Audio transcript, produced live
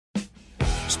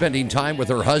spending time with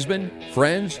her husband,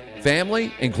 friends,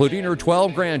 family, including her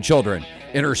 12 grandchildren.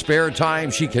 In her spare time,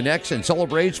 she connects and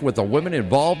celebrates with the women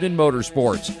involved in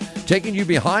motorsports, taking you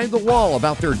behind the wall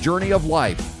about their journey of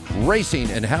life,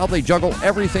 racing, and how they juggle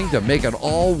everything to make it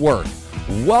all work.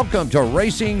 Welcome to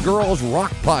Racing Girls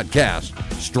Rock Podcast.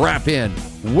 Strap in,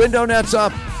 window nets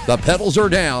up, the pedals are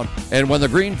down, and when the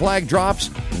green flag drops,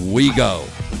 we go.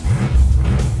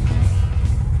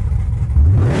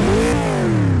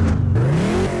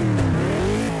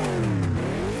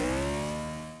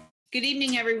 Good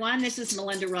evening, everyone. This is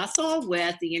Melinda Russell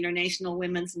with the International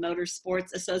Women's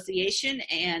Motorsports Association,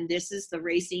 and this is the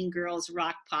Racing Girls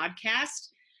Rock Podcast.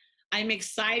 I'm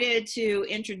excited to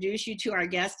introduce you to our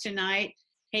guest tonight.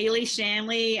 Haley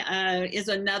Shanley is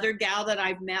another gal that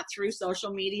I've met through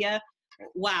social media.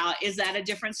 Wow, is that a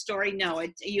different story? No,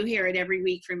 you hear it every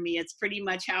week from me. It's pretty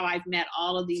much how I've met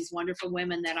all of these wonderful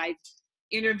women that I've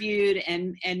interviewed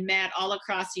and met all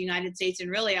across the United States and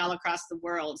really all across the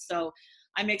world. So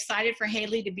I'm excited for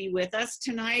Haley to be with us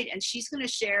tonight, and she's going to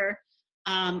share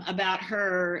about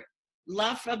her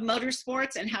love of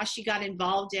motorsports and how she got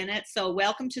involved in it. So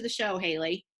welcome to the show,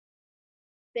 Haley.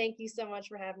 Thank you so much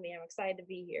for having me. I'm excited to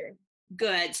be here.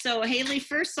 Good. So Haley,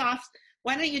 first off,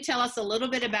 why don't you tell us a little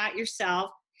bit about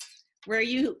yourself, where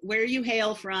you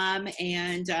hail from,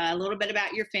 and a little bit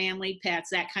about your family,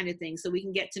 pets, that kind of thing, so we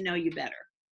can get to know you better.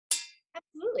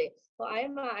 Absolutely. Well,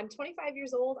 I'm 25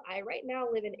 years old. I right now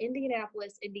live in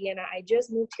Indianapolis, Indiana. I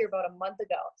just moved here about a month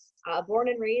ago. Born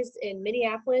and raised in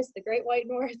Minneapolis, the Great White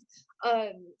North.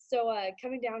 So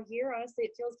coming down here, honestly,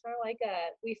 it feels kind of like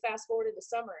we fast forwarded to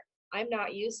summer. I'm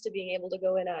not used to being able to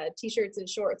go in t-shirts and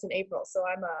shorts in April, so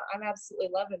I'm absolutely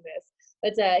loving this.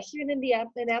 But here in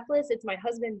Indianapolis, it's my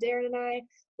husband Darren and I.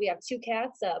 We have two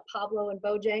cats, Pablo and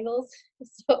Bojangles.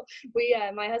 So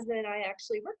my husband and I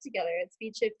actually work together at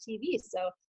Speed Shift TV. So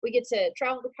we get to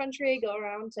travel the country, go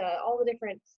around to all the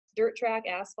different dirt track,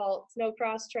 asphalt,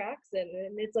 snowcross tracks,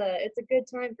 and it's a good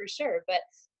time for sure. But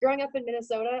growing up in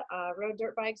Minnesota, rode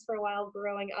dirt bikes for a while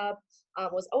growing up,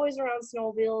 was always around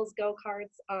snowmobiles,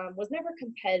 go-karts, was never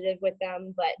competitive with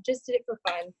them, but just did it for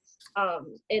fun.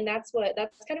 And that's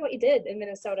kind of what you did in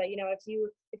Minnesota. You know, if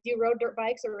you rode dirt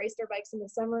bikes or raced dirt bikes in the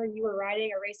summer, you were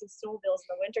riding or racing snowmobiles in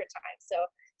the winter time. So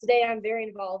today I'm very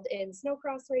involved in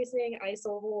snowcross racing, ice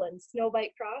oval, and snow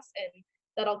bike cross, and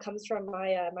that all comes from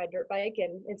my my dirt bike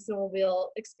and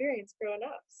snowmobile experience growing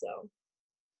up. So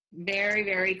very,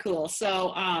 very cool.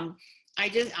 So I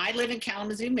live in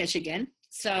Kalamazoo, Michigan.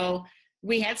 So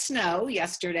we had snow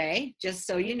yesterday, just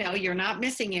so you know, you're not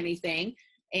missing anything.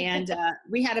 And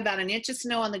we had about an inch of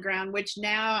snow on the ground, which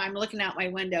now I'm looking out my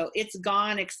window. It's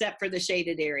gone except for the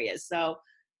shaded areas. So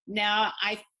now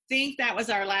I think that was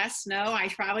our last snow. I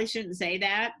probably shouldn't say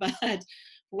that, but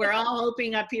we're all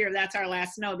hoping up here that's our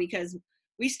last snow, because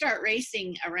we start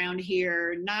racing around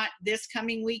here, not this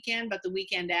coming weekend, but the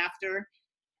weekend after.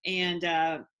 And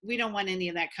we don't want any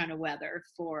of that kind of weather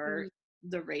for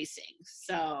the racing.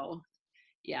 So,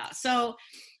 yeah. So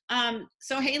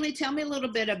Haley, tell me a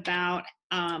little bit about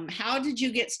how did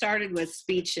you get started with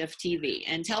Speed Shift TV?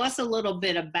 And tell us a little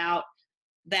bit about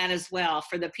that as well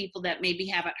for the people that maybe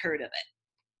haven't heard of it.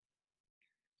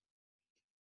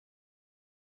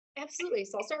 Absolutely.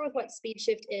 So I'll start with what Speed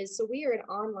Shift is. So we are an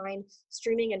online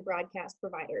streaming and broadcast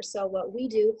provider. So what we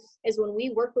do is when we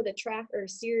work with a track or a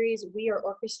series, we are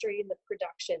orchestrating the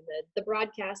production, the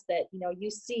broadcast that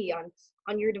you see on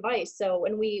your device. So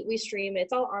when we stream,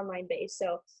 it's all online based.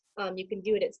 So you can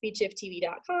do it at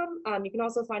speedshifttv.com. You can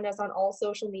also find us on all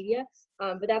social media.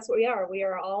 But that's what we are. We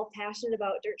are all passionate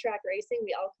about dirt track racing.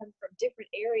 We all come from different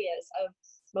areas of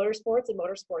motorsports and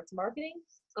motorsports marketing.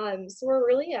 So we're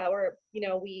really,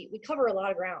 we cover a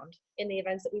lot of ground in the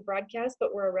events that we broadcast,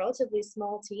 but we're a relatively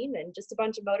small team and just a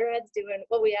bunch of motorheads doing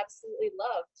what we absolutely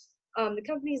love. The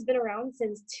company's been around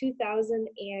since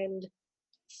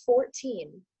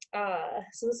 2014.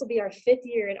 So this will be our 5th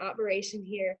year in operation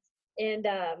here. And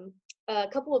a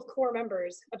couple of core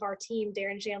members of our team,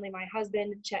 Darren Shanley, my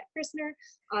husband, Chet Christner,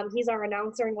 he's our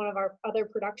announcer and one of our other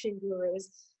production gurus.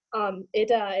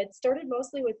 It started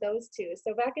mostly with those two.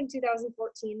 So back in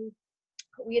 2014,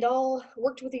 we had all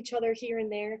worked with each other here and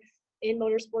there in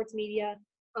motorsports media.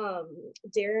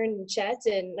 Darren and Chet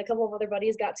and a couple of other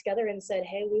buddies got together and said,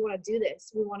 "Hey, we want to do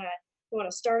this. We want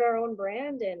to start our own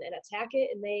brand and attack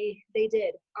it." And they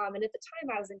did. And at the time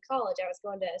I was in college, I was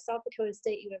going to South Dakota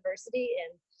State University,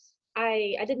 and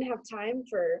I didn't have time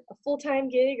for a full-time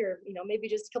gig or maybe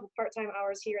just a couple part-time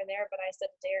hours here and there. But I said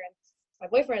to Darren, my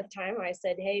boyfriend at the time, I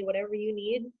said, "Hey, whatever you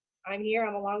need, I'm here.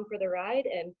 I'm along for the ride."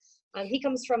 And he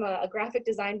comes from a graphic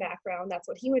design background. That's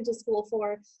what he went to school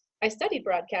for. I studied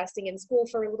broadcasting in school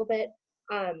for a little bit.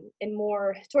 And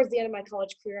more towards the end of my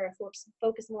college career, I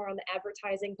focused more on the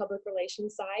advertising, public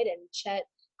relations side. And Chet,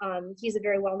 he's a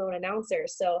very well-known announcer.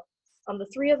 So the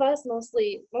three of us,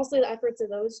 mostly the efforts of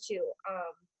those two,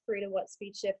 created what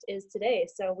SpeedShift is today.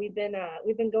 So we've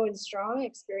been going strong,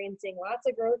 experiencing lots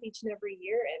of growth each and every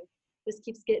year, and this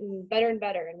keeps getting better and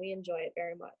better, and we enjoy it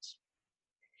very much.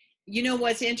 You know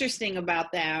what's interesting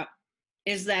about that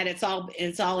is that it's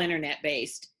all internet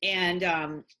based,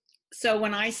 and so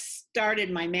when I started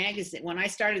my magazine, when I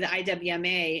started the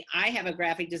IWMA, I have a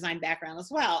graphic design background as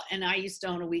well, and I used to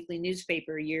own a weekly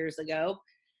newspaper years ago,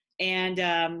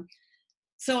 and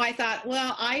so I thought,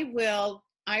 well,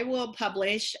 I will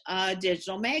publish a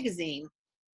digital magazine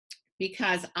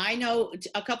because I know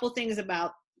a couple things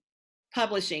about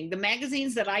publishing. The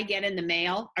magazines that I get in the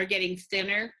mail are getting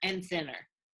thinner and thinner.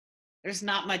 There's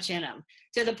not much in them,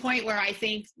 to the point where I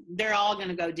think they're all going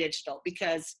to go digital,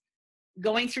 because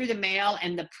going through the mail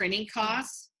and the printing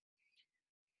costs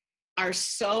are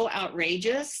so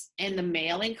outrageous, and the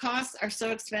mailing costs are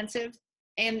so expensive.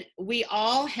 And we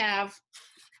all have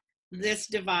this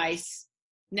device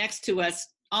next to us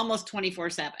almost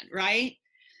 24/7, right?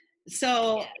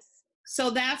 So Yes.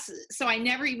 So I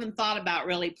never even thought about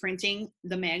really printing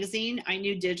the magazine. I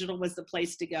knew digital was the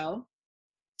place to go.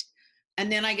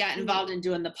 And then I got involved in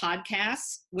doing the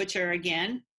podcasts, which are,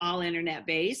 again, all internet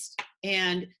based.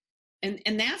 And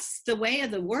that's the way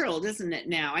of the world, isn't it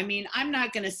now? I mean, I'm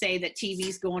not going to say that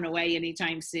TV's going away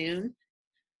anytime soon,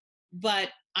 but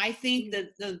I think that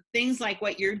the things like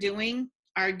what you're doing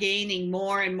are gaining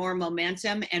more and more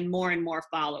momentum and more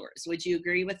followers. Would you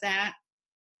agree with that?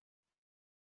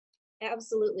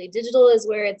 Absolutely. Digital is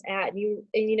where it's at.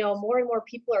 More and more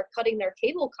people are cutting their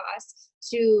cable costs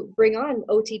to bring on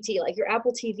OTT, like your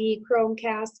Apple TV,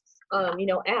 Chromecast,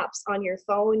 apps on your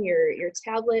phone, your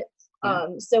tablet.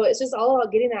 So it's just all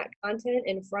about getting that content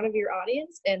in front of your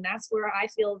audience. And that's where I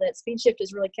feel that SpeedShift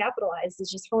is really capitalized,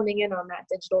 is just honing in on that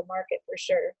digital market for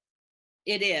sure.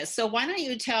 It is. So why don't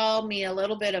you tell me a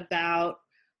little bit about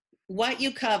what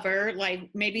you cover, like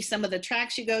maybe some of the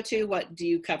tracks you go to. What do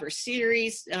you cover?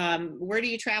 Series? Where do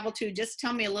you travel to? Just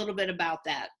tell me a little bit about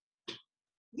that.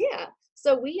 Yeah.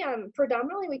 So we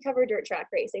predominantly cover dirt track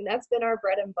racing. That's been our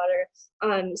bread and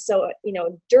butter. So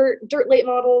dirt late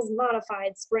models,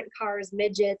 modified sprint cars,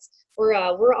 midgets. We're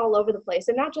all over the place,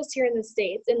 and not just here in the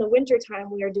States. In the wintertime,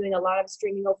 we are doing a lot of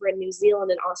streaming over in New Zealand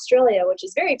and Australia, which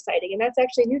is very exciting, and that's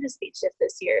actually new to SpeedShift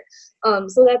this year.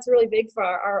 So that's really big for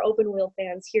our open wheel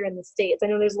fans here in the States. I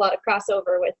know there's a lot of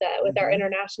crossover with our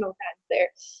international fans there.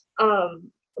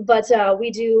 But we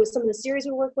do some of the series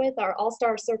we work with, our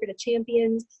All-Star Circuit of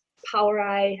Champions,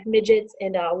 POWRi midgets,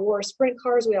 and War sprint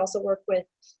cars. We also work with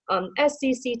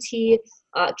SCCT,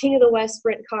 King of the West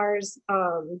sprint cars.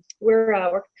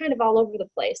 We're kind of all over the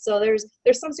place. So there's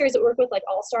some series that work with, like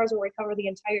All Stars, where we cover the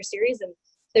entire series, and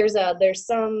there's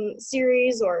some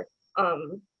series or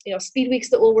speed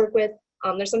weeks that we'll work with.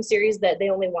 There's some series that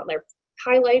they only want their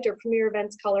highlight or premier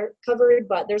events covered,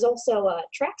 but there's also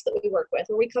tracks that we work with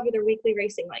where we cover their weekly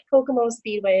racing, like Kokomo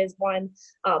Speedway is one,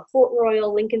 Port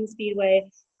Royal, Lincoln Speedway.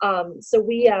 So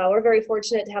we're very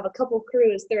fortunate to have a couple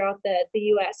crews throughout the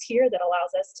U.S. here that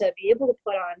allows us to be able to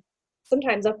put on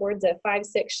sometimes upwards of 5-6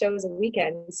 shows a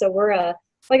weekend. So we're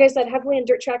like I said, heavily in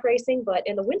dirt track racing, but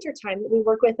in the wintertime, we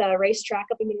work with a racetrack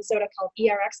up in Minnesota called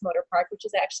ERX Motor Park, which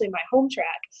is actually my home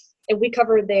track, and we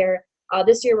cover their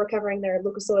this year we're covering their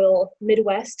Lucas Oil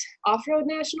Midwest Off-Road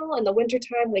National. In the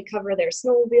wintertime, we cover their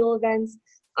snowmobile events.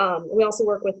 We also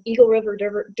work with Eagle River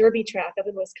Derby track up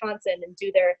in Wisconsin and do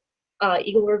their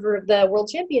Eagle River, the World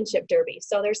Championship Derby.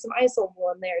 So there's some ice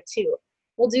oval in there too.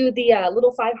 We'll do the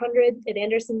Little 500 at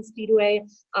Anderson Speedway,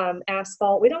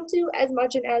 asphalt. We don't do as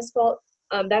much in asphalt.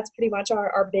 That's pretty much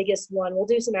our biggest one. We'll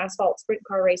do some asphalt sprint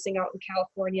car racing out in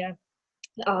California.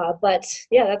 But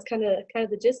yeah, that's kind of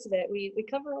the gist of it. We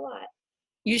cover a lot.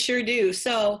 You sure do.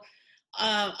 So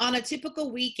on a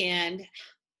typical weekend,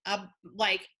 are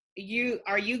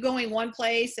you going one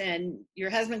place and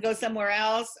your husband goes somewhere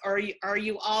else, or are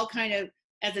you all kind of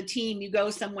as a team, you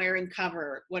go somewhere and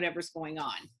cover whatever's going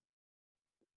on?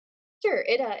 Sure,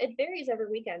 it varies every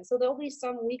weekend. So there'll be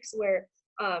some weeks where,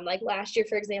 like last year,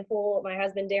 for example, my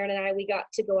husband Darren and I, we got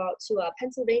to go out to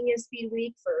Pennsylvania Speed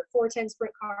Week for 410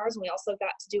 sprint cars, and we also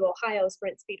got to do Ohio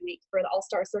Sprint Speed Week for the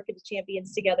All-Star Circuit of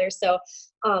Champions together. So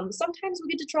sometimes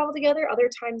we get to travel together, other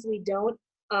times we don't.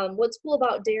 What's cool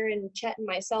about Darren, Chet, and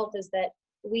myself is that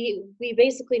we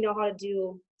basically know how to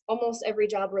do almost every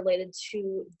job related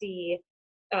to the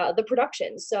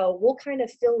production. So we'll kind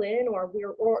of fill in, or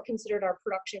we're considered our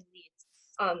production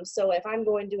leads. So if I'm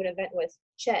going to an event with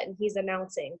Chet and he's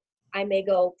announcing, I may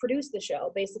go produce the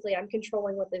show. Basically, I'm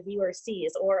controlling what the viewer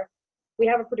sees, or we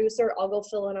have a producer, I'll go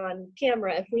fill in on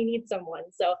camera if we need someone.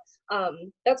 So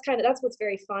that's what's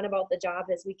very fun about the job,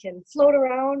 is we can float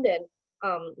around and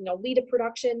lead a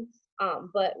production.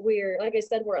 But we're, like I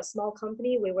said, we're a small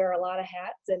company. We wear a lot of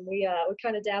hats, and we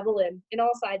kind of dabble in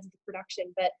all sides of the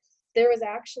production. But there was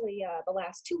actually the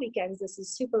last 2 weekends, this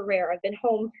is super rare. I've been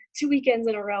home 2 weekends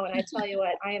in a row, and I tell you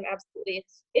what, I am absolutely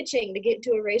itching to get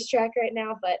to a racetrack right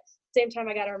now. But same time,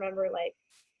 I got to remember, like,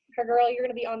 girl, you're going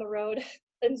to be on the road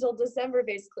until December,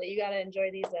 basically. You got to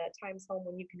enjoy these times home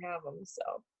when you can have them. So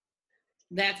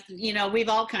that's, we've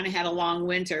all kind of had a long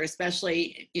winter,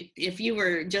 especially if you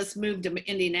were just moved to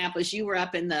Indianapolis, you were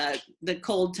up in the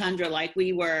cold tundra like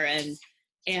we were.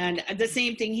 And the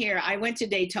same thing here. I went to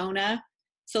Daytona.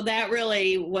 So that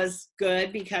really was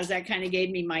good because that kind of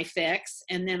gave me my fix.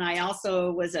 And then I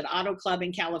also was at Auto Club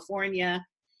in California.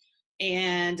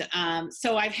 And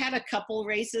so I've had a couple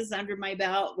races under my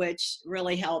belt, which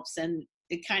really helps. And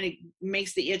it kind of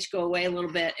makes the itch go away a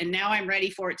little bit. And now I'm ready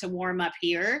for it to warm up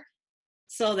here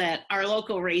so that our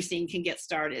local racing can get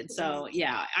started. So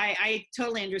yeah, I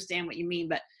totally understand what you mean.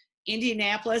 But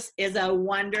Indianapolis is a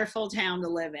wonderful town to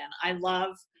live in.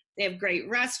 They have great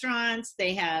restaurants.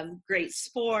 They have great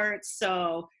sports.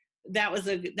 So that was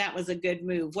a good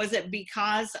move. Was it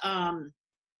because, I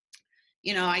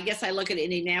guess I look at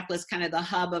Indianapolis kind of the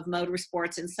hub of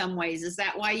motorsports in some ways. Is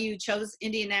that why you chose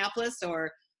Indianapolis, or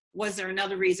was there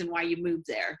another reason why you moved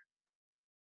there?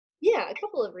 Yeah, a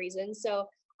couple of reasons. So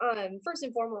first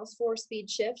and foremost, for Speed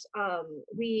Shift,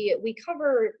 we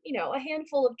cover, a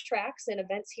handful of tracks and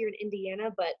events here in Indiana,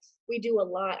 but we do a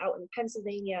lot out in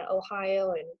Pennsylvania,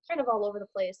 Ohio, and kind of all over the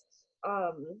place.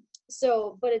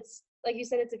 But it's, like you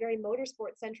said, it's a very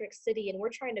motorsport centric city, and we're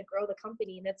trying to grow the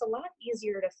company, and it's a lot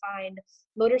easier to find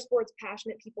motorsports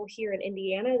passionate people here in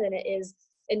Indiana than it is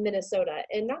in Minnesota.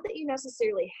 And not that you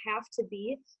necessarily have to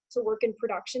be to work in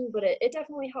production, but it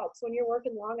definitely helps. When you're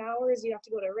working long hours, you have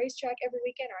to go to a racetrack every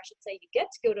weekend, or I should say you get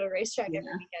to go to a racetrack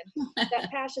every weekend. That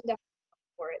passion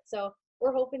definitely for it. So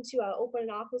we're hoping to open an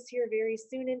office here very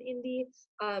soon in Indy.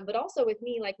 But also with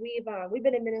me, like we've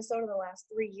been in Minnesota the last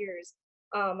 3 years.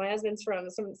 My husband's from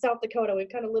South Dakota. We've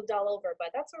kind of lived all over, but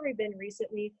that's where we've been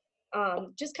recently.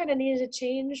 Just kind of needed a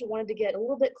change, wanted to get a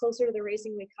little bit closer to the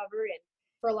racing we cover. And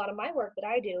for a lot of my work that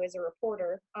I do as a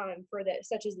reporter,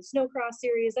 such as the Snowcross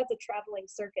series, that's a traveling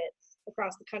circuit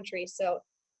across the country. So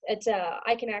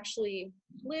I can actually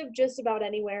live just about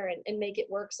anywhere and make it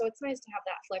work. So it's nice to have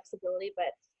that flexibility.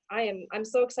 But I'm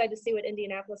so excited to see what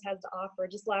Indianapolis has to offer.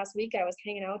 Just last week, I was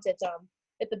hanging out at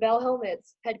the Bell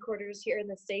Helmets headquarters here in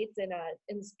the States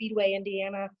in Speedway,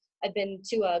 Indiana. I've been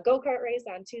to a go-kart race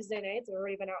on Tuesday nights. We've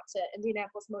already been out to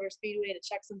Indianapolis Motor Speedway to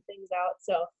check some things out.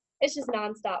 So it's just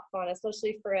nonstop fun,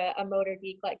 especially for a motor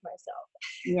geek like myself.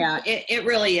 Yeah, it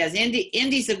really is.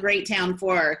 Indy's a great town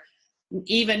for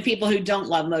even people who don't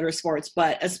love motorsports,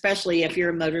 but especially if you're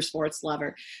a motorsports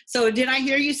lover. So did I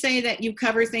hear you say that you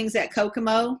cover things at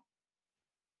Kokomo?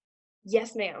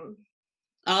 Yes, ma'am.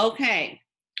 Okay.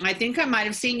 I think I might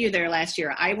have seen you there last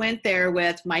year. I went there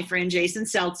with my friend Jason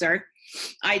Seltzer.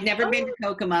 I'd never been to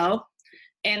Kokomo,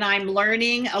 and I'm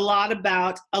learning a lot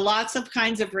about lots of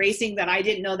kinds of racing that I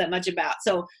didn't know that much about.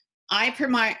 So I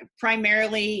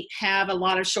primarily have a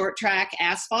lot of short track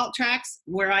asphalt tracks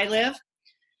where I live.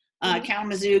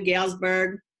 Kalamazoo,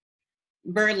 Galesburg,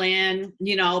 Berlin,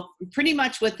 pretty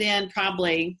much within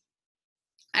probably,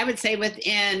 I would say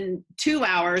within 2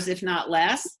 hours, if not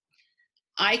less,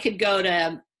 I could go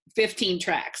to 15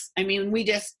 tracks. I mean,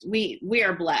 we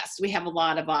are blessed. We have a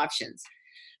lot of options,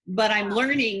 but I'm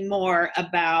learning more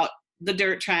about the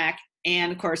dirt track.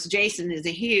 And of course, Jason is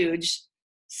a huge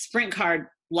sprint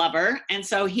car lover. And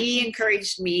so he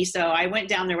encouraged me. So I went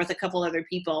down there with a couple other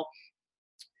people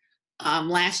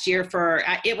last year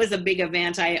it was a big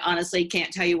event. I honestly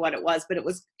can't tell you what it was, but it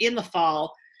was in the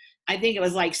fall. I think it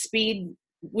was like Speed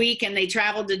Week, and they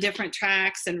traveled to different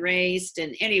tracks and raced.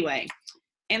 And anyway,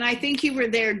 and I think you were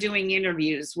there doing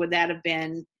interviews. Would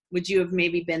you have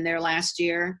maybe been there last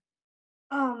year?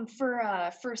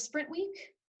 For Sprint Week?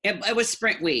 It was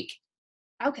Sprint Week.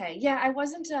 Okay. Yeah, I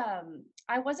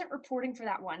wasn't reporting for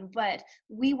that one, but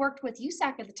we worked with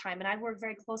USAC at the time, and I worked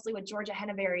very closely with Georgia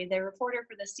Henneberry, the reporter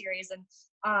for this series. And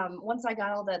once I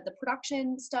got all the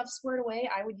production stuff squared away,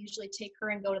 I would usually take her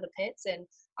and go to the pits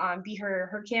and be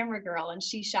her camera girl, and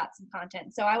she shot some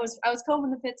content. So I was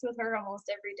combing the pits with her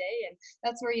almost every day, and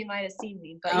that's where you might have seen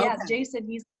me. But yeah, Jason,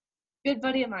 he's a good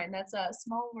buddy of mine. That's a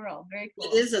small world. Very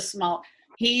cool. It is a small.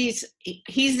 He's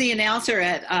the announcer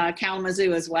at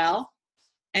Kalamazoo as well.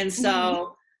 And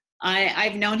so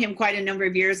I've known him quite a number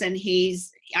of years, and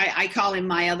I call him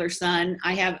my other son.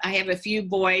 I have a few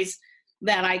boys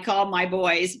that I call my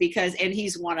boys and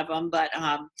he's one of them. But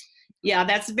yeah,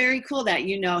 that's very cool that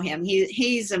you know him.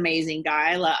 He's an amazing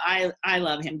guy. I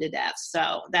love him to death.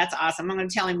 So that's awesome. I'm going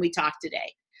to tell him we talked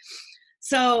today.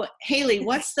 So Haley,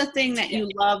 what's the thing that you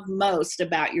love most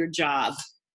about your job?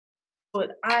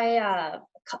 But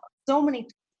so many,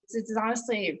 it's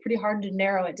honestly pretty hard to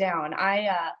narrow it down.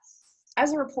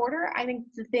 As a reporter, I think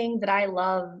the thing that I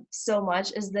love so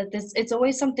much is that it's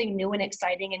always something new and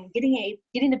exciting, and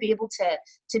getting to be able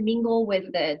to mingle with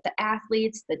the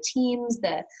athletes, the teams,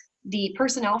 the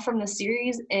personnel from the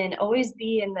series, and always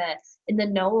be in the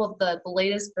know of the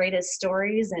latest, greatest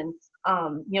stories, and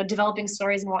developing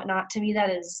stories and whatnot. To me,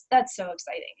 that's so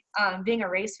exciting. Being a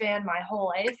race fan my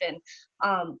whole life,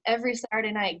 and every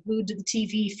Saturday night glued to the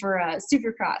TV for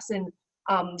Supercross, and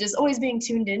just always being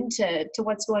tuned in to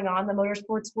what's going on in the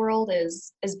motorsports world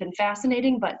has been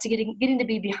fascinating. But to getting to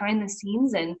be behind the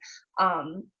scenes and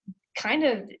kind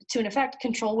of, to an effect,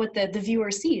 control what the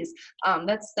viewer sees,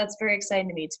 that's very exciting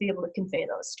to me, to be able to convey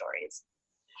those stories.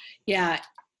 Yeah,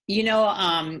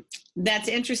 that's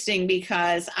interesting,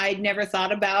 because I'd never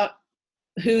thought about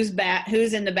who's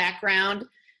in the background,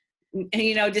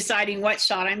 deciding what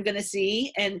shot I'm going to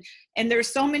see. And there's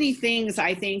so many things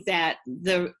I think that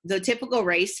the typical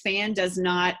race fan does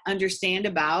not understand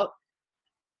about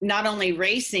not only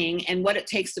racing and what it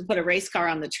takes to put a race car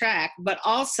on the track, but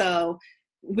also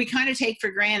we kind of take for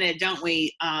granted, don't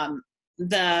we?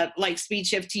 Like Speed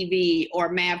Shift TV or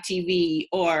MAV TV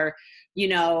or,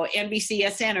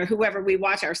 NBCSN or whoever we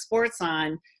watch our sports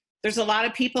on. There's a lot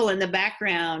of people in the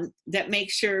background that make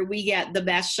sure we get the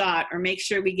best shot or make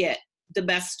sure we get the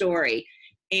best story.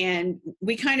 And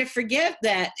we kind of forget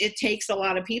that it takes a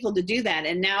lot of people to do that.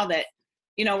 And now that,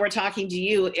 we're talking to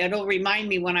you, it'll remind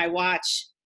me when I watch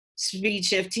Speed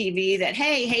Shift TV that,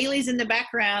 hey, Haley's in the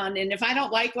background, and if I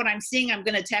don't like what I'm seeing, I'm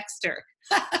going to text her.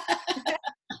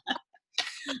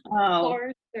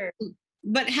 For sure.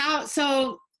 But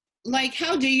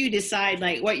how do you decide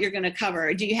what you're going to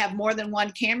cover? Do you have more than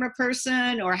one camera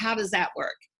person, or how does that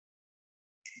work?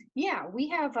 Yeah, we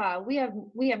have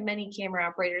many camera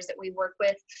operators that we work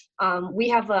with. We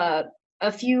have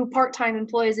a few part-time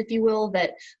employees, if you will,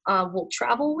 that will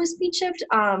travel with Speed Shift.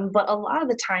 But a lot of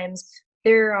the times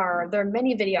there are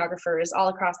many videographers all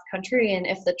across the country, and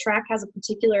if the track has a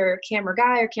particular camera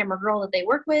guy or camera girl that they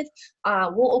work with,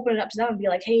 we'll open it up to them and be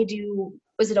like, hey,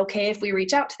 is it okay if we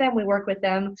reach out to them? We work with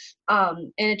them,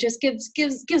 and it just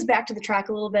gives back to the track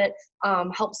a little bit,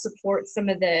 helps support some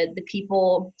of the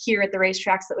people here at the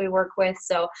racetracks that we work with.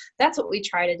 So that's what we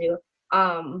try to do.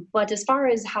 But as far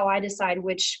as how I decide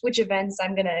which events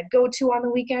I'm gonna go to on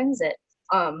the weekends, it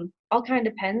all kind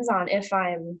of depends on if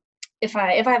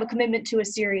I have a commitment to a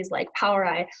series like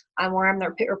POWRi, where I'm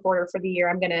their pit reporter for the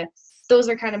year. Those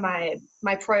are kind of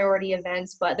my priority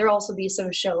events, but there'll also be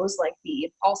some shows like the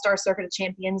All-Star Circuit of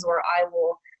Champions where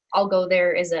I'll go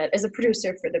there as a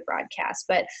producer for the broadcast.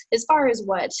 But as far as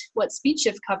what Speed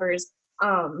Shift covers,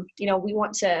 we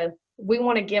want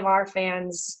to give our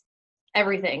fans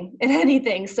everything and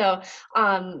anything. So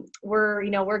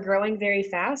we're growing very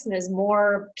fast, and as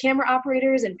more camera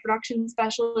operators and production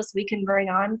specialists we can bring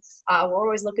on, we're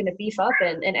always looking to beef up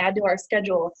and add to our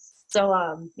schedule.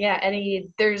 So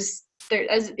there's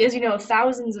as you know,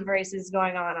 thousands of races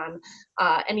going on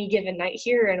any given night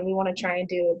here, and we want to try and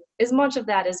do as much of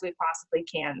that as we possibly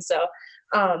can. So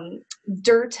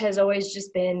dirt has always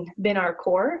just been our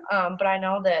core, but I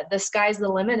know that the sky's the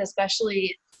limit,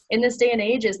 especially in this day and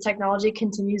age as technology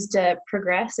continues to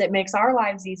progress. It makes our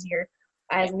lives easier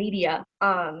as media,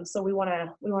 so we want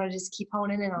to just keep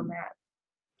honing in on that.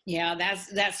 Yeah,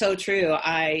 that's so true.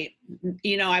 I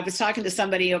was talking to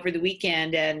somebody over the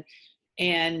weekend,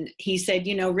 and he said,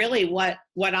 really what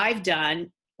I've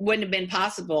done wouldn't have been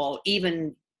possible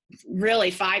even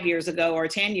really 5 years ago or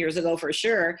 10 years ago for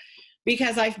sure,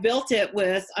 because I've built it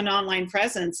with an online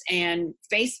presence and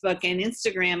Facebook and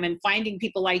Instagram and finding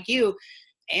people like you.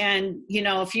 And,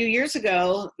 a few years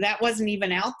ago, that wasn't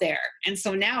even out there. And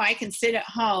so now I can sit at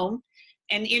home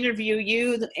and interview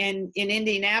you in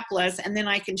Indianapolis, and then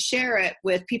I can share it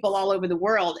with people all over the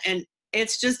world. And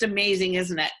it's just amazing,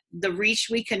 isn't it? The reach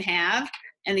we can have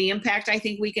and the impact I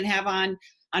think we can have on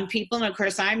people. And of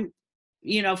course, I'm,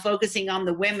 focusing on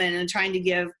the women and trying to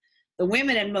give the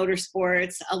women in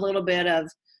motorsports a little bit of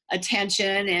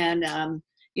attention. And,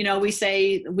 we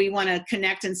say we want to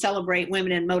connect and celebrate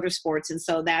women in motorsports. And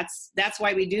so that's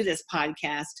why we do this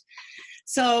podcast.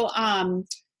 So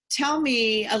tell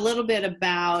me a little bit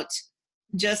about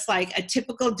just like a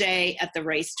typical day at the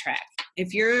racetrack.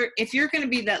 If you're going to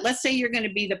be that, let's say you're going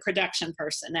to be the production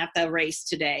person at the race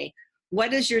today,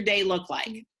 what does your day look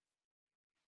like?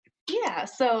 Yeah,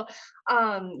 so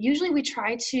usually we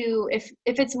try to, if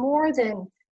it's more than,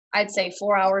 I'd say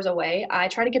 4 hours away, I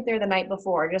try to get there the night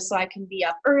before just so I can be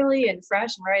up early and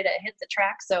fresh and ready to hit the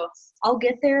track. So I'll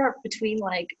get there between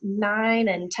like 9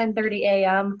 and 10:30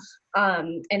 a.m.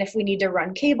 And if we need to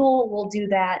run cable, we'll do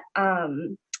that.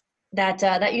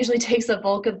 That usually takes a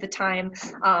bulk of the time,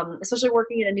 especially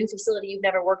working in a new facility you've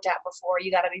never worked at before.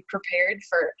 You got to be prepared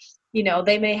for,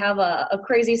 they may have a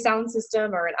crazy sound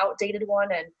system or an outdated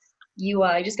one, and you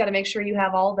just got to make sure you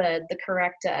have all the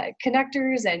correct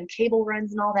connectors and cable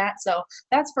runs and all that. So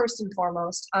that's first and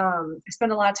foremost. I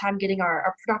spend a lot of time getting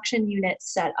our production unit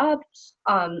set up.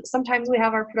 Sometimes we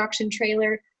have our production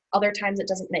trailer. Other times it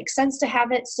doesn't make sense to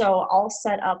have it. So I'll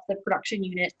set up the production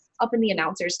unit up in the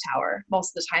announcer's tower. Most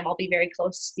of the time I'll be very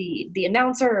close to the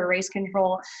announcer or race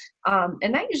control.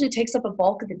 And that usually takes up a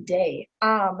bulk of the day.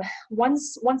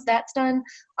 Once that's done,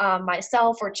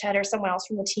 myself or Chet or someone else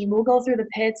from the team will go through the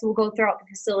pits, we'll go throughout the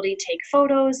facility, take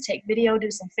photos, take video,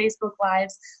 do some Facebook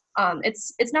Lives.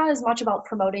 It's not as much about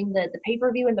promoting the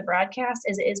pay-per-view and the broadcast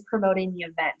as it is promoting the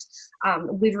event.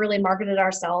 We've really marketed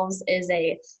ourselves as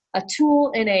a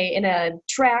tool in a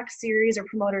track series or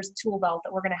promoter's tool belt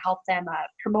that we're going to help them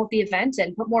promote the event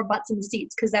and put more butts in the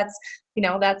seats, because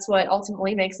that's what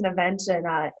ultimately makes an event and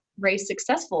race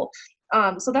successful.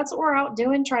 So that's what we're out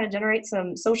doing, trying to generate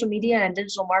some social media and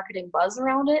digital marketing buzz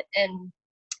around it. And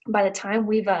by the time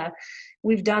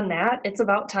we've done that, it's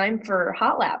about time for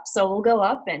hot lap. So we'll go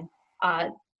up and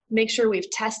make sure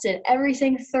we've tested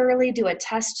everything thoroughly, do a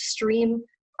test stream.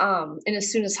 And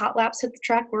as soon as hot laps hit the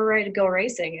track, we're ready to go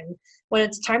racing. And when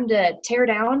it's time to tear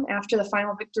down after the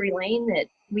final victory lane,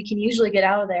 we can usually get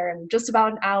out of there in just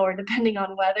about an hour, depending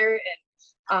on weather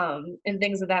and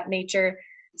things of that nature.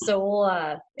 So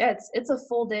we'll, it's a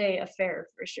full day affair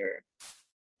for sure.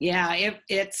 Yeah,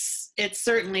 it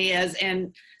certainly is.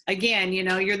 And again,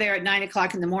 you're there at 9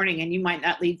 o'clock in the morning and you might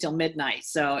not leave till midnight.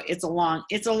 So it's a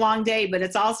long day, but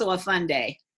it's also a fun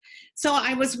day. So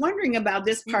I was wondering about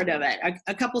this part of it.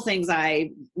 A couple things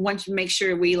I want to make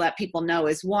sure we let people know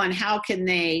is, one, how can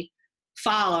they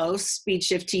follow Speed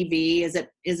Shift TV? Is it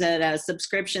a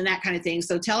subscription, that kind of thing?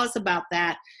 So tell us about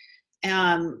that.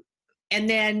 And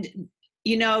then,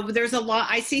 there's a lot,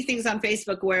 I see things on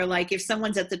Facebook where, like, if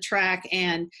someone's at the track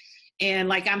and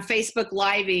like I'm Facebook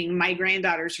living my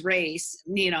granddaughter's race,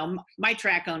 my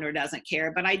track owner doesn't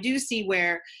care, but I do see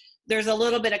where there's a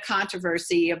little bit of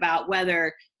controversy about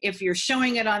whether, if you're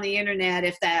showing it on the internet,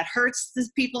 if that hurts the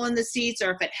people in the seats or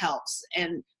if it helps.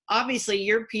 And obviously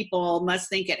your people must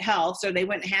think it helps or they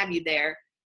wouldn't have you there.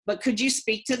 But could you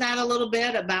speak to that a little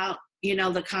bit about,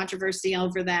 the controversy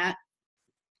over that?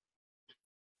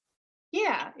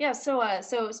 Yeah.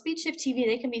 So Speed Shift TV,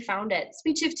 they can be found at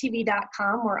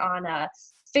speedshifttv.com. We're on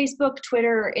Facebook,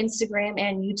 Twitter, Instagram,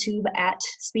 and YouTube at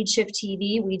Speed Shift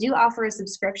TV. We do offer a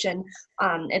subscription.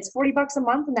 It's $40 a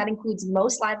month, and that includes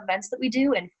most live events that we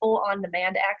do and full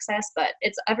on-demand access, but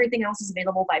everything else is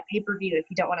available by pay-per-view if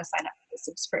you don't want to sign up for the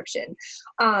subscription.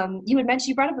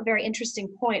 You brought up a very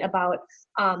interesting point about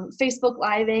Facebook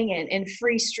living and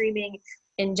free streaming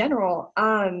in general.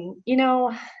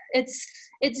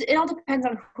 It all depends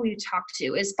on who you talk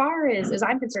to. As far as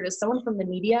I'm concerned, as someone from the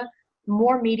media,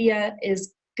 more media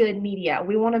is good media.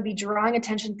 We want to be drawing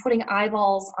attention, putting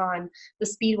eyeballs on the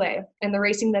speedway and the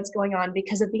racing that's going on,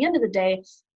 because at the end of the day,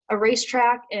 a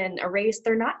racetrack and a race,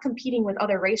 they're not competing with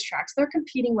other racetracks. They're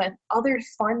competing with other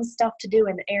fun stuff to do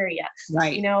in the area.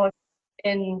 Right.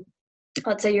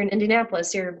 Let's say you're in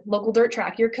Indianapolis, your local dirt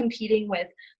track, you're competing with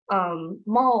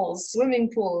malls,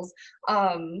 swimming pools,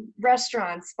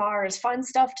 restaurants, bars, fun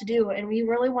stuff to do. And we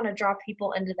really want to draw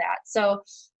people into that. So,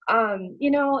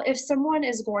 if someone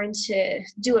is going to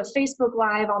do a Facebook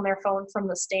Live on their phone from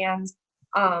the stands,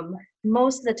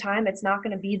 most of the time it's not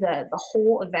going to be the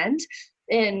whole event.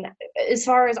 And as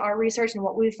far as our research and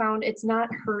what we found, it's not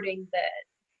hurting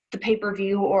the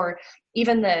pay-per-view, or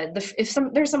even there's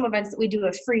some events that we do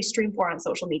a free stream for on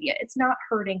social media. It's not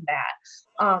hurting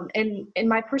that. And in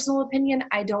my personal opinion,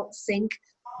 I don't think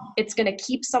it's going to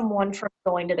keep someone from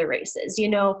going to the races.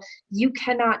 You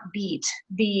cannot beat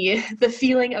the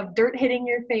feeling of dirt hitting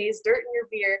your face, dirt in your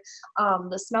beer,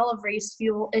 the smell of race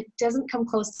fuel. It doesn't come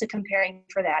close to comparing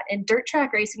for that. And dirt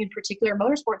track racing in particular,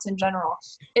 motorsports in general,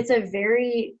 it's a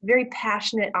very, very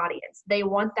passionate audience. They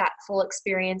want that full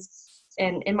experience.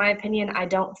 And in my opinion, I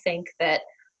don't think that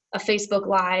a Facebook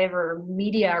Live or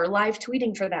media or live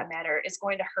tweeting, for that matter, is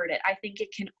going to hurt it. I think it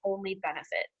can only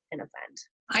benefit an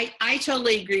event. I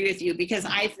totally agree with you, because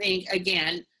I think,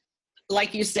 again,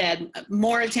 like you said,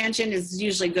 more attention is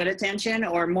usually good attention,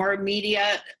 or more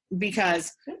media,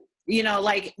 because, you know,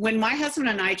 like when my husband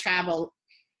and I travel,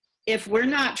 if we're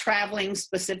not traveling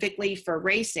specifically for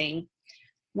racing,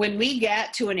 when we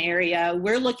get to an area,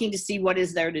 we're looking to see what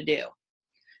is there to do.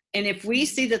 And if we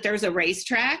see that there's a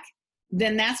racetrack,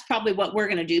 then that's probably what we're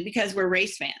going to do, because we're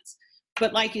race fans.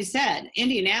 But like you said,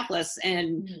 Indianapolis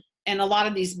and a lot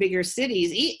of these bigger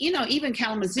cities, you know, even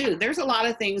Kalamazoo, there's a lot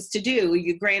of things to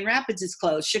do. Grand Rapids is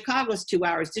closed. Chicago's 2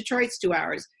 hours. Detroit's 2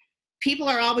 hours. People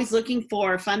are always looking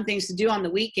for fun things to do on the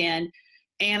weekend.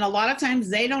 And a lot of times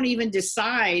they don't even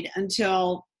decide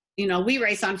until, you know, we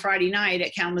race on Friday night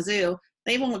at Kalamazoo.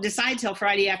 They won't decide till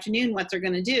Friday afternoon what they're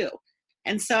going to do.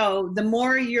 And so the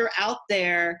more you're out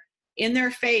there in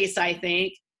their face, I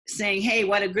think, saying, hey,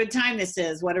 what a good time this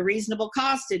is, what a reasonable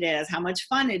cost it is, how much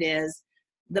fun it is,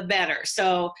 the better.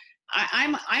 So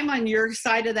I'm on your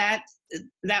side of that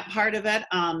part of it.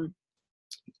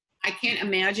 I can't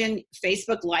imagine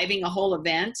Facebook living a whole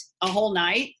event, a whole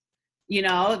night, you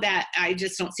know, that I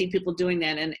just don't see people doing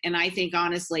that. And I think,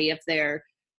 honestly, if they're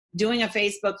doing a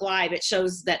Facebook Live, it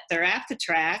shows that they're at the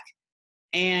track,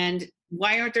 and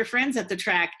why aren't their friends at the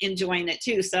track enjoying it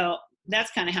too? So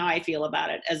that's kind of how I feel about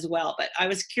it as well. But I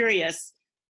was curious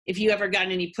if you ever got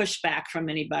any pushback from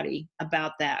anybody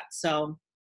about that. So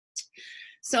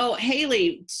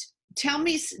Haley, tell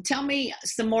me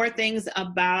some more things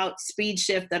about Speed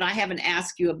Shift that I haven't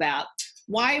asked you about.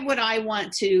 Why would I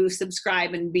want to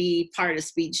subscribe and be part of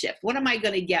Speed Shift? What am I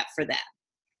going to get for that?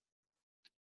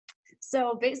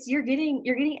 So you're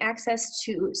getting access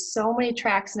to so many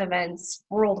tracks and events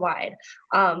worldwide,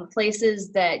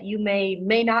 places that you may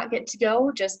not get to go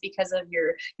just because of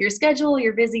your schedule,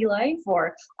 your busy life,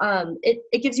 or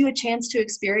it gives you a chance to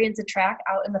experience a track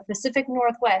out in the Pacific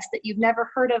Northwest that you've never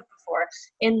heard of before.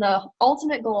 In the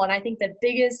ultimate goal, and I think the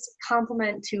biggest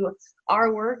compliment to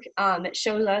our work, it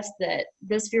shows us that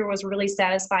this viewer was really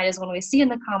satisfied, is when we see in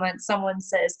the comments someone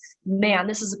says, man,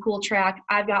 this is a cool track,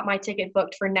 I've got my ticket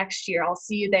booked for next year, I'll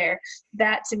see you there.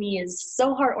 That to me is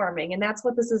so heartwarming, and that's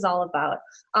what this is all about.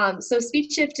 So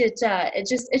Speed Shift, it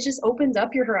just opens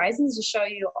up your horizons to show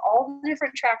you all the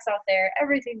different tracks out there,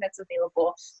 everything that's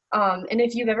available. And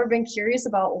if you've ever been curious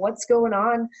about what's going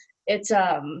on,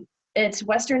 it's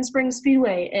Western Springs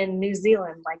Speedway in New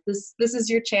Zealand. Like this is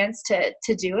your chance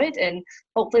to do it, and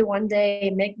hopefully one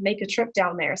day make a trip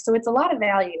down there. So it's a lot of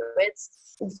value.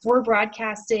 We're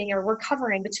broadcasting, or we're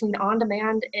covering between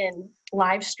on-demand and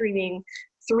live streaming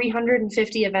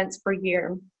 350 events per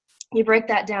year. You break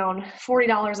that down,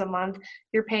 $40 a month,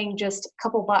 you're paying just a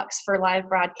couple bucks for live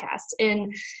broadcasts.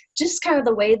 And just kind of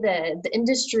the way the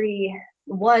industry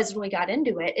was when we got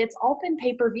into it, it's all been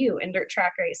pay-per-view in dirt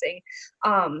track racing.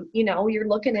 You know, you're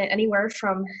looking at anywhere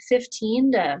from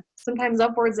 15 to sometimes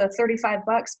upwards of 35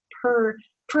 bucks per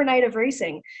night of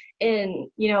racing. And,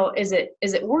 you know, is it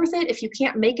worth it? If you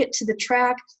can't make it to the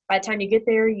track, by the time you get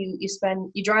there, you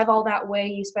drive all that way,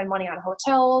 you spend money on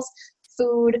hotels,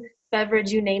 food,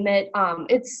 beverage, you name it.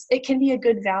 It can be a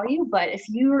good value, but if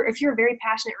you're a very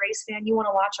passionate race fan, you want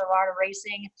to watch a lot of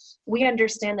racing, we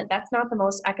understand that that's not the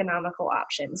most economical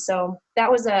option. So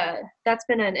that's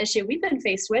been an issue we've been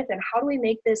faced with, and how do we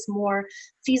make this more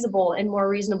feasible and more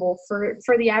reasonable for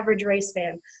the average race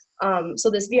fan?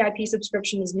 So this VIP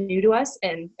subscription is new to us,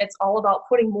 and it's all about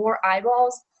putting more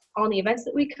eyeballs on the events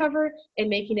that we cover and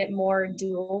making it more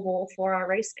doable for our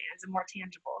race fans and more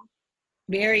tangible.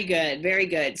 Very good, very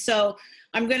good. So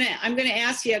I'm gonna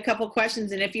ask you a couple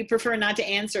questions, and if you prefer not to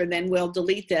answer, then we'll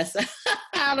delete this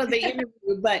out of the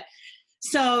interview. But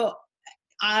so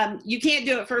you can't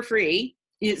do it for free.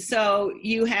 So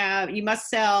you must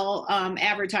sell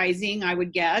advertising, I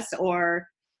would guess, or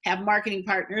have marketing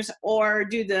partners, or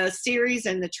do the series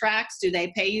and the tracks, do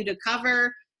they pay you to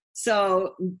cover?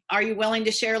 So are you willing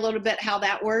to share a little bit how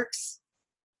that works?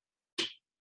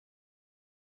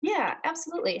 Yeah,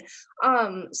 absolutely.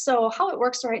 So how it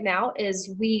works right now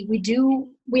is we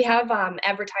have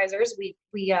advertisers.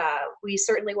 We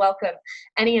certainly welcome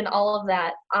any and all of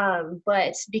that.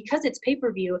 But because it's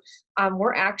pay-per-view,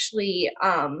 we're actually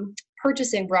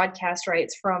purchasing broadcast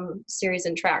rights from series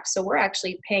and tracks. So we're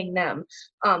actually paying them.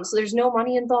 So there's no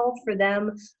money involved for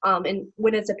them. And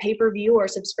when it's a pay-per-view or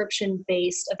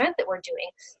subscription-based event that we're doing.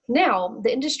 Now,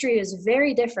 the industry is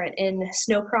very different in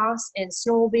snowcross and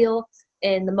snowmobile,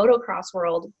 in the motocross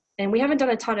world, and we haven't done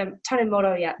a ton of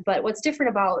moto yet, but what's different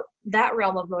about that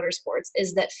realm of motorsports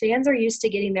is that fans are used to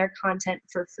getting their content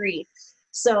for free.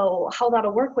 So how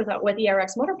that'll work with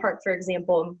ERX Motor Park, for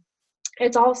example,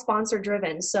 it's all sponsor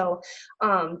driven. So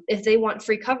if they want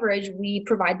free coverage, we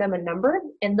provide them a number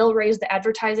and they'll raise the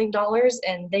advertising dollars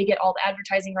and they get all the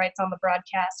advertising rights on the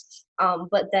broadcast.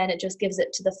 But then it just gives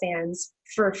it to the fans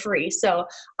for free. So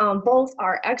both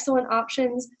are excellent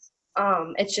options.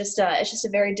 It's just a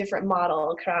very different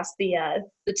model across the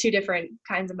two different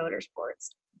kinds of motorsports.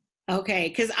 Okay,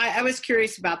 because I was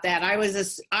curious about that. I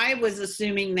was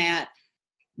assuming that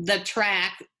the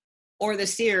track or the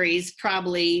series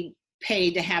probably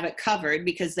paid to have it covered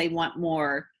because they want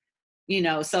more,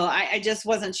 so I just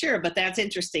wasn't sure, but that's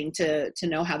interesting to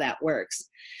know how that works.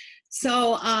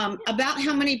 So about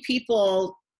how many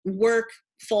people work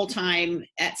full-time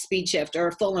at Speed Shift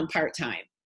or full and part-time?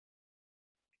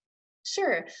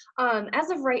 Sure. As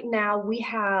of right now, we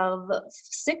have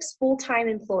 6 full-time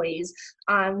employees.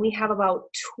 We have about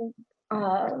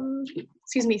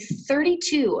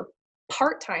 32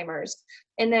 part-timers.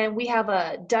 And then we have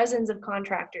dozens of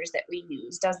contractors that we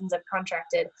use, dozens of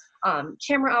contracted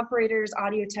camera operators,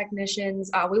 audio technicians.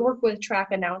 We work with track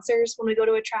announcers when we go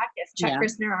to a track if Chuck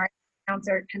Christner, our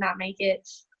announcer, cannot make it.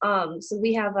 So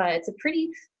we have it's a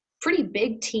pretty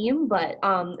big team, but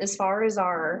as far as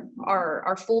our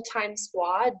full-time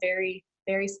squad, very,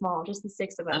 very small, just the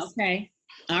 6 of us. Okay.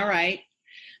 All right.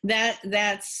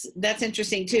 That's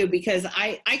interesting too, because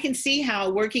I can see how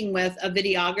working with a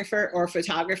videographer or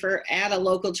photographer at a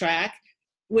local track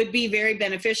would be very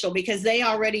beneficial because they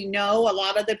already know a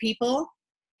lot of the people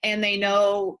and they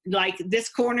know like this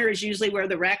corner is usually where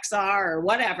the wrecks are or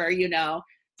whatever,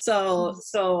 So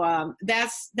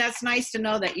that's nice to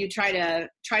know that you try to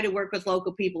work with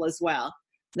local people as well.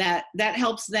 That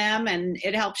helps them and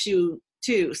it helps you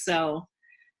too. So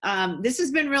this has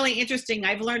been really interesting.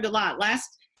 I've learned a lot.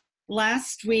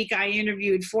 Last week I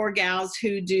interviewed 4 gals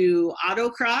who do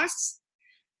autocross,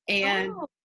 and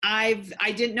I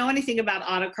didn't know anything about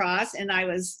autocross, and I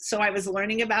was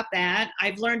learning about that.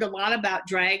 I've learned a lot about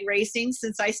drag racing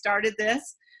since I started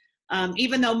this.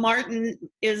 Even though Martin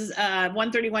is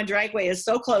 131 Dragway is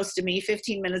so close to me,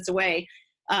 15 minutes away,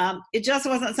 it just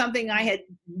wasn't something I had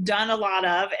done a lot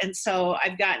of, and so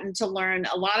I've gotten to learn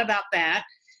a lot about that.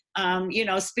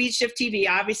 Speed Shift TV,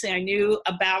 obviously I knew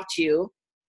about you,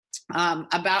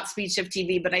 about Speed Shift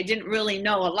TV, but I didn't really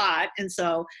know a lot, and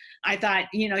so I thought,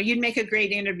 you'd make a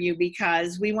great interview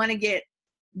because we want to get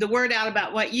the word out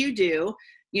about what you do.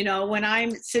 When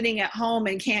I'm sitting at home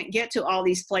and can't get to all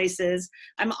these places,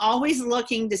 I'm always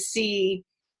looking to see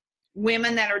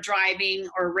women that are driving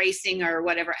or racing or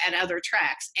whatever at other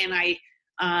tracks. And I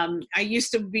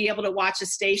used to be able to watch a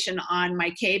station on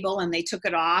my cable and they took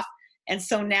it off. And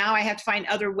so now I have to find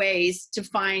other ways to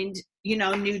find,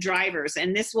 new drivers.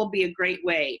 And this will be a great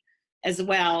way as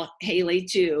well, Haley,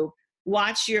 to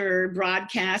watch your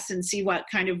broadcasts and see what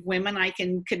kind of women I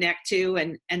can connect to.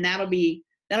 And that'll be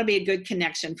a good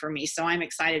connection for me. So I'm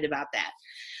excited about that.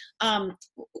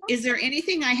 Is there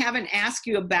anything I haven't asked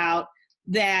you about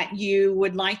that you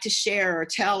would like to share or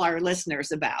tell our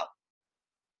listeners about?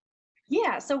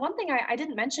 Yeah. So one thing I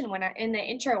didn't mention in the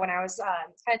intro when I was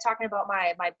kind of talking about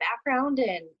my background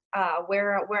and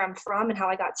where I'm from and how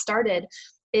I got started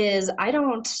is I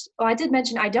did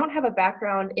mention I don't have a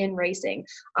background in racing.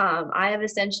 I have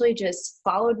essentially just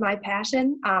followed my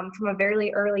passion from a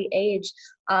very early age.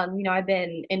 I've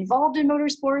been involved in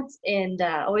motorsports and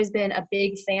always been a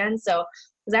big fan. So it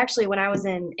was actually when I was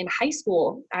in high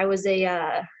school, I was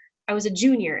a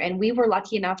junior, and we were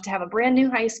lucky enough to have a brand new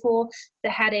high school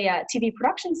that had a TV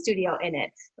production studio in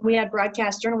it. We had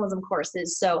broadcast journalism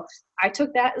courses. So I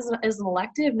took that as an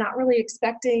elective, not really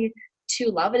expecting to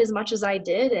love it as much as I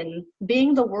did. And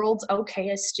being the world's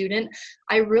okayest student,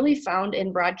 I really found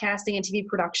in broadcasting and TV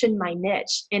production my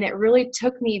niche. And it really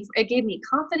it gave me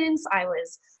confidence. I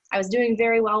was doing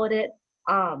very well at it.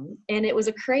 And it was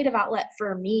a creative outlet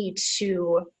for me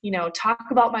to, talk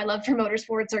about my love for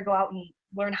motorsports or go out and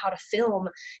learn how to film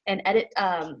and edit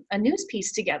a news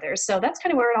piece together. So that's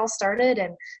kind of where it all started.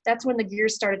 And that's when the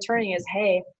gears started turning is,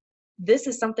 hey, this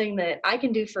is something that I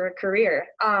can do for a career.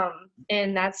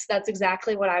 And that's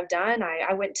exactly what I've done.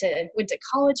 I went to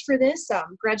college for this,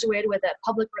 graduated with a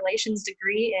public relations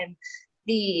degree. And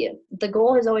the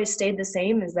goal has always stayed the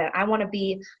same, is that I want to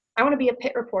be a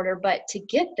pit reporter, but to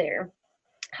get there,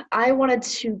 I wanted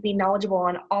to be knowledgeable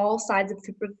on all sides of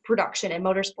production and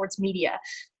motorsports media.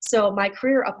 So my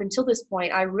career up until this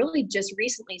point, I really just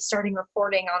recently started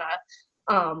reporting on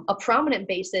a prominent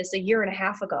basis a year and a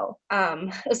half ago.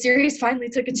 A series finally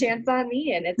took a chance on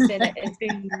me, and it's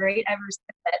been great ever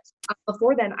since.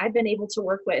 Before then, I've been able to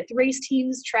work with race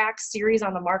teams, tracks, series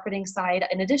on the marketing side,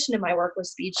 in addition to my work with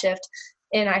Speed Shift.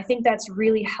 And I think that's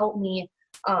really helped me.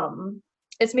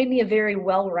 It's made me a very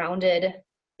well-rounded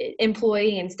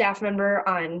employee and staff member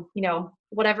on,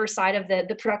 whatever side of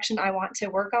the production I want to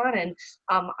work on. And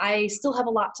I still have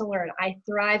a lot to learn. I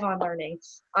thrive on learning.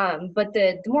 But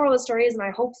the moral of the story is, and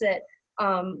I hope that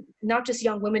not just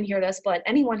young women hear this, but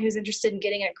anyone who's interested in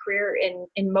getting a career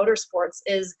in motorsports,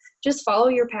 is just follow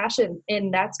your passion.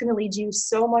 And that's going to lead you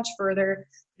so much further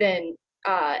than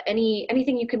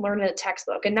anything you can learn in a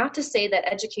textbook. And not to say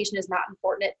that education is not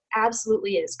important. It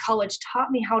absolutely is. College taught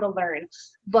me how to learn,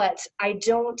 but I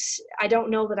don't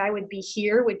know that I would be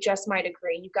here with just my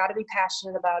degree. You've got to be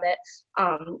passionate about it.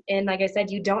 And like I said,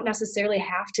 you don't necessarily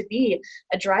have to be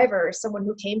a driver or someone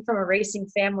who came from a racing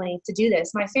family to do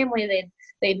this. My family,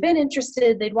 they'd been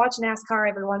interested. They'd watch NASCAR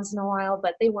every once in a while,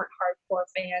 but they weren't hardcore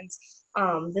fans.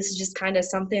 This is just kind of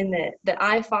something that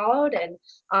I followed, and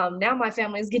now my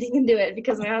family is getting into it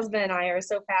because my husband and I are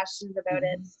so passionate about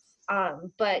it.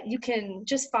 But you can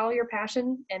just follow your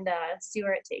passion and see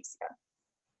where it takes you.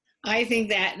 I think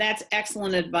that's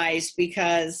excellent advice,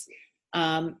 because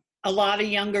a lot of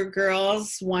younger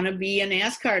girls want to be a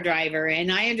NASCAR driver, and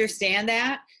I understand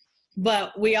that,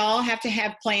 but we all have to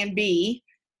have plan B,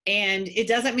 and it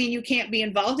doesn't mean you can't be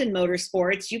involved in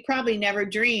motorsports. You probably never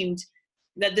dreamed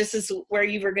that this is where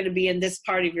you were going to be in this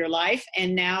part of your life.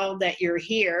 And now that you're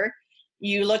here,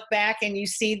 you look back and you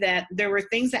see that there were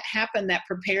things that happened that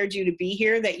prepared you to be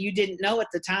here that you didn't know at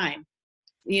the time,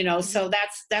 so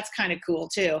that's kind of cool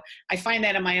too. I find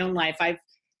that in my own life. I've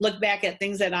looked back at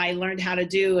things that I learned how to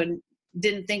do and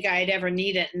didn't think I'd ever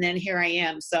need it. And then here I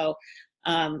am. So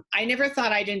I never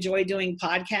thought I'd enjoy doing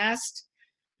podcasts,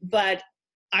 but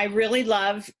I really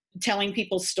love telling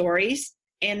people stories.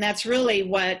 And that's really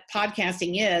what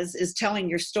podcasting is telling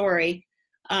your story.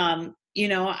 I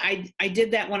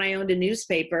did that when I owned a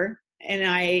newspaper, and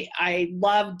I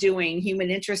love doing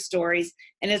human interest stories.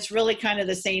 And it's really kind of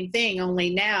the same thing,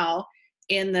 only now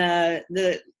in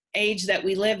the age that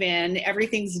we live in,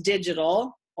 everything's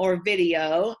digital or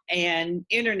video and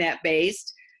internet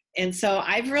based. And so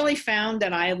I've really found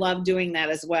that I love doing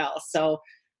that as well. So,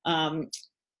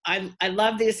 I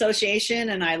love the association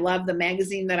and I love the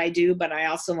magazine that I do, but I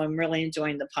also am really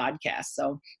enjoying the podcast.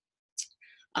 So,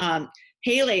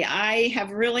 Haley, I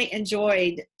have really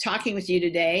enjoyed talking with you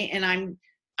today, and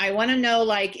I want to know,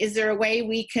 is there a way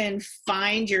we can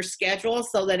find your schedule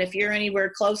so that if you're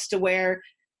anywhere close to where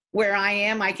I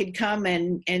am, I could come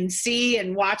and see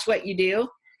and watch what you do?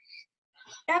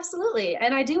 Absolutely.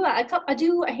 And I do a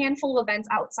handful of events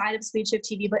outside of Speed Shift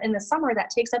TV, but in the summer that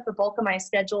takes up the bulk of my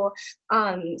schedule.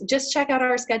 Just check out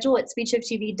our schedule at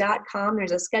speedshift.tv.com.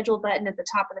 There's a schedule button at the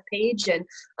top of the page, and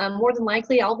more than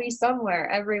likely I'll be somewhere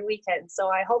every weekend. So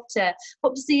I hope to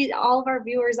see all of our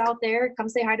viewers out there. Come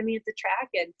say hi to me at the track,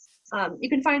 and you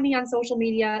can find me on social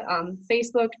media,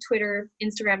 Facebook, Twitter,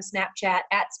 Instagram, Snapchat,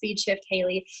 at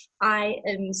SpeedShiftHaley. I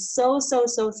am so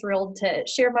thrilled to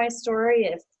share my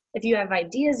story. If you have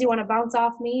ideas you want to bounce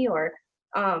off me, or,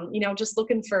 just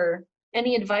looking for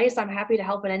any advice, I'm happy to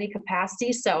help in any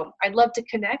capacity. So I'd love to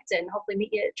connect and hopefully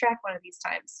meet you at a track one of these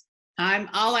times.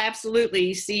 I'll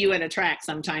absolutely see you at a track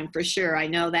sometime for sure. I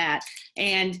know that.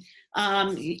 And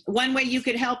one way you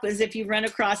could help is if you run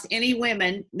across any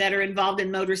women that are involved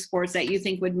in motorsports that you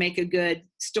think would make a good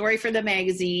story for the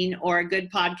magazine or a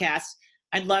good podcast,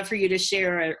 I'd love for you to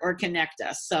share or connect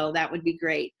us. So that would be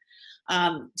great.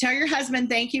 Tell your husband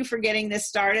thank you for getting this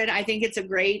started. I think it's a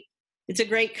great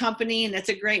company, and it's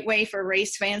a great way for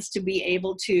race fans to be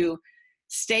able to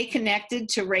stay connected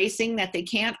to racing that they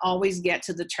can't always get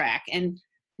to the track. And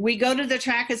we go to the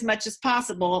track as much as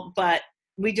possible, but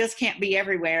we just can't be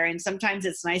everywhere. And sometimes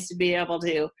it's nice to be able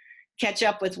to catch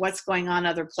up with what's going on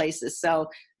other places. So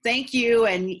thank you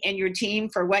and your team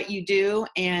for what you do.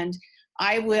 And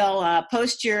I will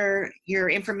post your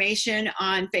information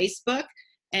on Facebook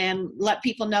and let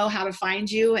people know how to find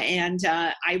you. And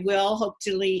I will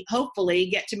hopefully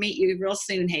get to meet you real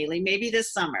soon, Haley, maybe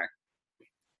this summer.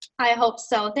 I hope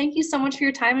so. Thank you so much for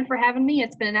your time and for having me.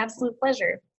 It's been an absolute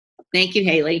pleasure. Thank you,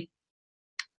 Haley.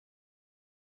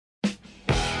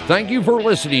 Thank you for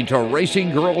listening to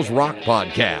Racing Girls Rock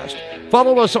Podcast.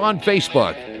 Follow us on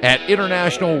Facebook at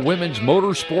International Women's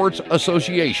Motorsports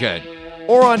Association,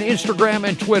 or on Instagram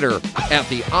and Twitter at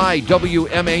the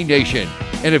IWMA Nation.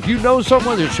 And if you know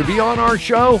someone that should be on our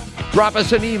show, drop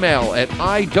us an email at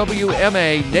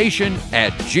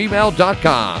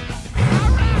iwmanation@gmail.com.